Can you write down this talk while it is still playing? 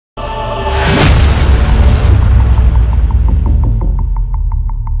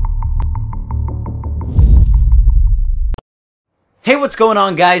Hey, what's going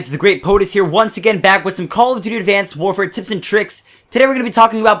on, guys? TheGreatPOTUS here, once again back with some Call of Duty Advanced Warfare tips and tricks. Today we're going to be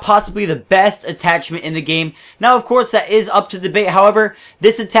talking about possibly the best attachment in the game. Now, of course, that is up to debate. However,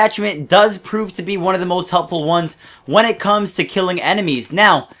 this attachment does prove to be one of the most helpful ones when it comes to killing enemies.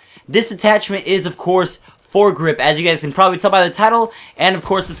 Now, this attachment is, of course, Foregrip, as you guys can probably tell by the title, and of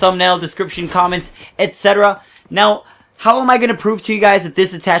course the thumbnail, description, comments, etc. Now, how am I going to prove to you guys that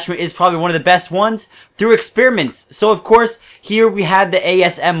this attachment is probably one of the best ones? Through experiments. So, of course, here we have the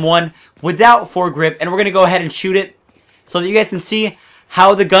ASM1 without Foregrip, and we're going to go ahead and shoot it so that you guys can see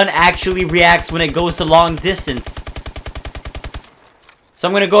how the gun actually reacts when it goes to long distance. So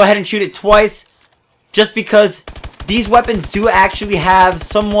I'm going to go ahead and shoot it twice, just because these weapons do actually have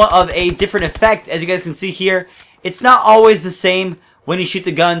somewhat of a different effect. As you guys can see here, it's not always the same when you shoot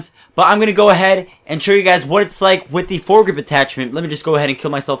the guns, but I'm going to go ahead and show you guys what it's like with the Foregrip attachment. Let me just go ahead and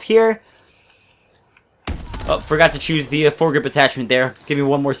kill myself here. Oh, forgot to choose the Foregrip attachment there. Give me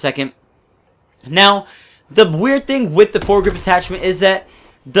one more second. Now, the weird thing with the Foregrip attachment is that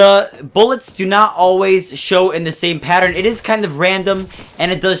the bullets do not always show in the same pattern. It is kind of random,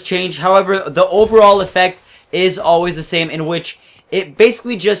 and it does change. However, the overall effect is always the same, in which it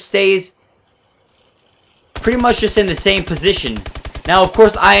basically just stays pretty much just in the same position. Now, of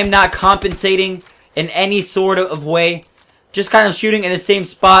course, I am not compensating in any sort of way. Just kind of shooting in the same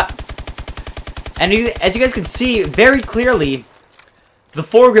spot. And as you guys can see very clearly, the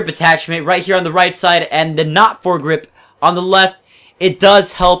Foregrip attachment right here on the right side and the not Foregrip on the left, it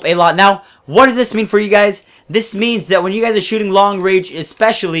does help a lot. Now, what does this mean for you guys? This means that when you guys are shooting long range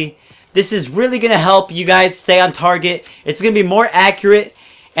especially, this is really going to help you guys stay on target. It's going to be more accurate.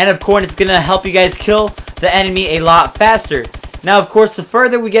 And of course, it's going to help you guys kill the enemy a lot faster. Now, of course, the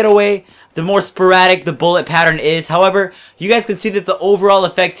further we get away, the more sporadic the bullet pattern is. However, you guys can see that the overall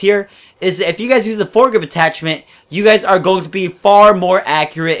effect here is that if you guys use the Foregrip attachment, you guys are going to be far more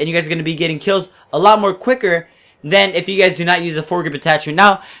accurate, and you guys are going to be getting kills a lot more quicker than if you guys do not use the Foregrip attachment.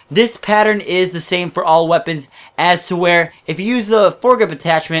 Now, this pattern is the same for all weapons, as to where if you use the Foregrip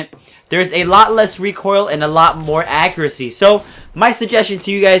attachment, there's a lot less recoil and a lot more accuracy. So, my suggestion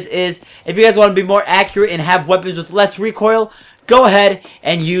to you guys is, if you guys want to be more accurate and have weapons with less recoil, go ahead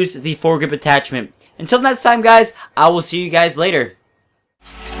and use the Foregrip attachment. Until next time, guys, I will see you guys later.